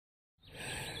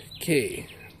Okay,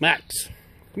 Max.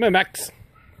 Come here, Max.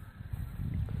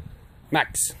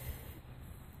 Max. Come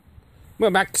here,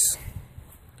 Max.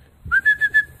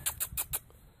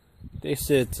 This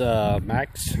is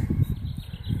Max,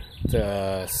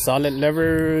 the solid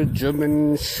lever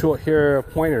German short hair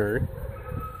pointer,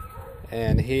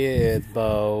 and he is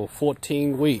about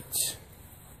 14 weeks.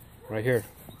 Right here,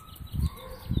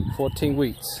 14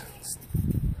 weeks.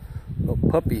 Little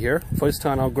puppy here. First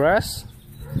time on grass.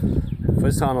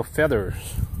 First time on feathers.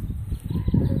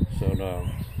 So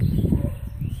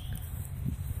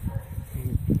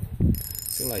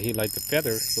seems like he liked the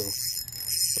feathers, so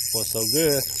far so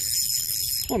good.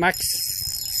 Come on, Max.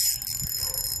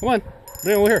 Come on,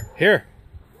 bring him over here. Here.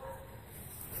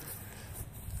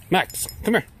 Max,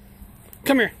 come here.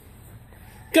 Come here.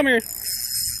 Come here.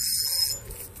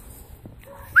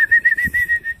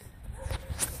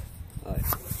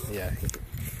 Yeah.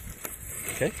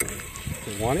 Okay.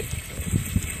 You want it?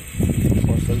 So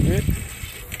far so good.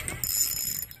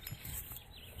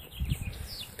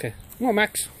 Okay. Come on,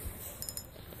 Max.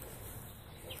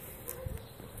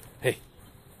 Hey.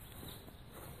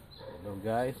 Little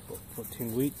guy,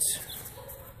 14 weeks.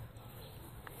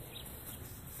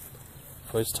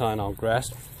 First time on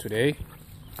grass today.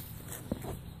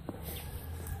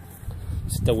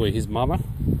 Still with his mama.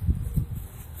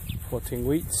 14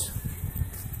 weeks.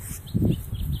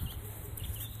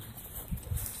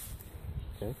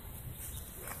 Okay.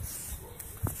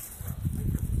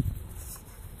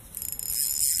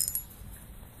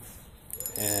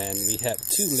 And we have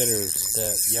two litters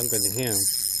that younger than him,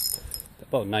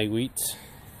 about 9 weeks.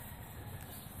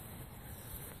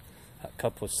 A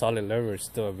couple of solid livers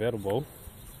still available.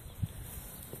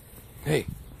 Hey,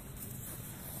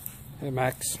 hey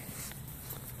Max.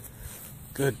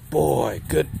 Good boy,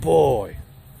 good boy.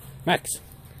 Max.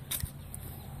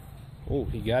 Oh,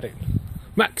 he got it.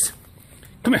 Max,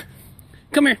 come here,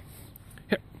 come here.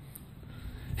 Here,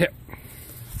 here.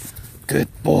 Good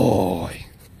boy.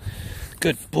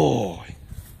 Good boy.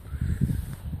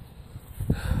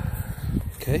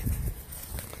 Okay.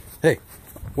 Hey,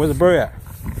 where's the bird at?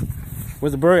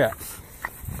 Where's the bird at?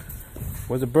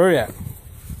 Where's the bird at?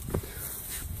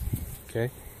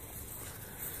 Okay.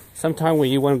 Sometime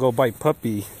when you want to go bite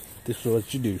puppy, this is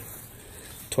what you do.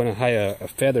 Try to hide a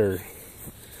feather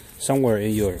somewhere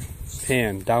in your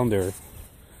pan down there.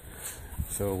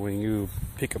 So when you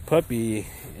pick a puppy,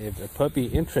 if a puppy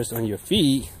interests on your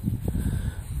feet,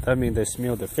 that means they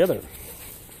smell the feather.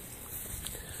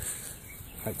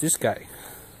 Like this guy.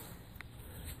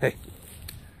 Hey.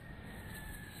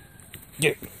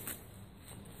 Get it.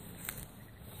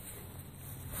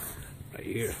 Right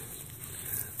here.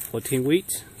 14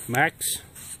 weeks. Max.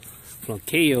 From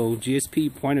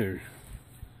KaozGsp Pointer.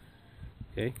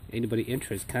 Okay. Anybody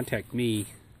interested, contact me.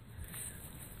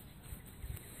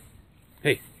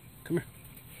 Hey. Come here.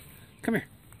 Come here.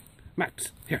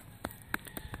 Max. Here.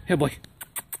 Here, boy.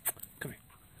 Come here.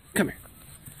 Come here.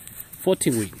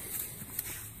 14 weeks.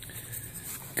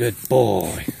 Good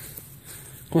boy.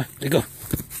 Come on, let go.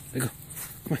 Let go.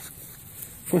 Come on.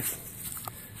 Come on.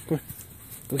 Come on.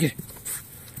 Go get it.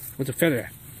 Where's the feather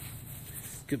at?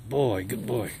 Good boy, good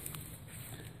boy.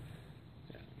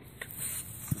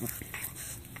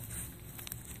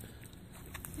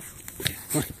 Okay,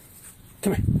 come on.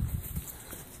 Come here.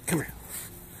 Come here.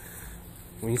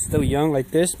 When he's still young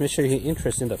like this, make sure he's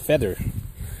interested in the feather.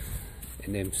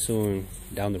 And then soon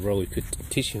down the road, we could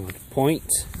teach him how to point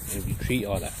and retrieve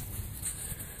all that.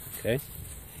 Okay.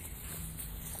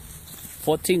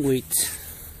 14 weeks.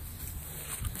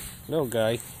 Little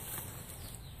guy.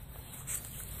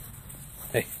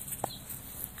 Hey.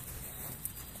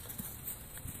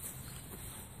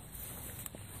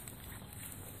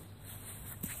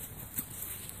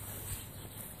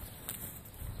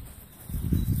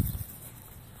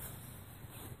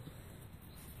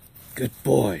 Good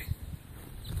boy.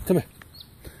 Come here.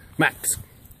 Max.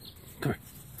 Come here.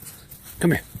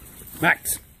 Come here.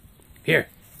 Max. Here.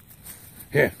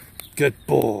 Here. Good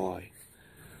boy.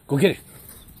 Go get it.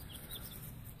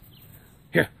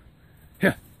 Here.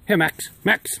 Here. Here, Max.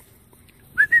 Max.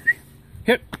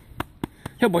 Here.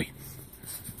 Here, boy.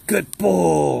 Good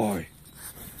boy.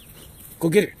 Go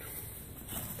get it.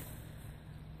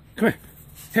 Come here.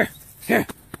 Here. Here.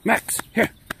 Max. Here.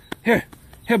 Here.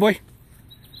 Here, boy.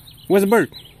 Where's the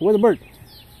bird? Where's the bird?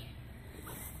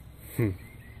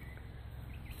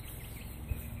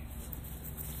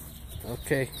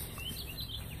 Okay.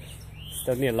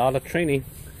 Still need a lot of training.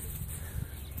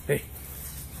 Hey.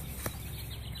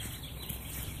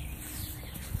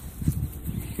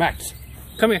 Max,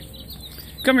 come here.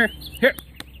 Come here. Here.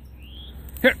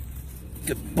 Here.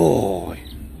 Good boy.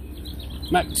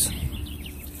 Max.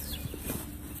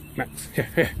 Max,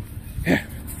 here.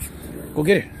 Go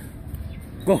get it.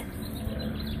 Go.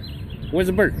 Where's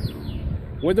the bird?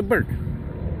 Where's the bird?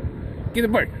 Get the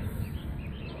bird.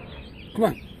 Come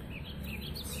on.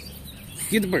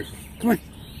 Get the bird. Come on.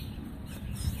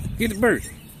 Get the bird.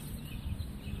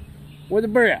 Where's the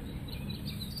bird at?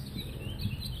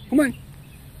 Come on.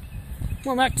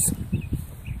 Come on, Max.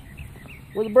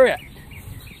 Where's the bird at?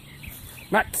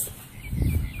 Max.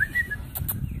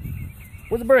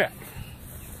 Where's the bird at?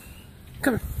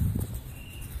 Come on.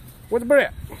 Where's the bird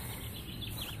at?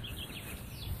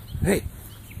 Hey.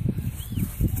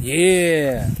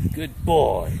 Yeah. Good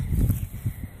boy.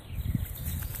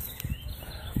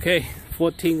 Okay.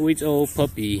 14 weeks old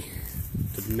puppy.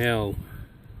 The male.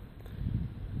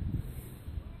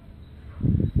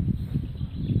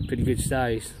 Pretty good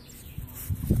size.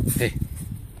 Hey.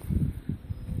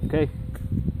 Okay.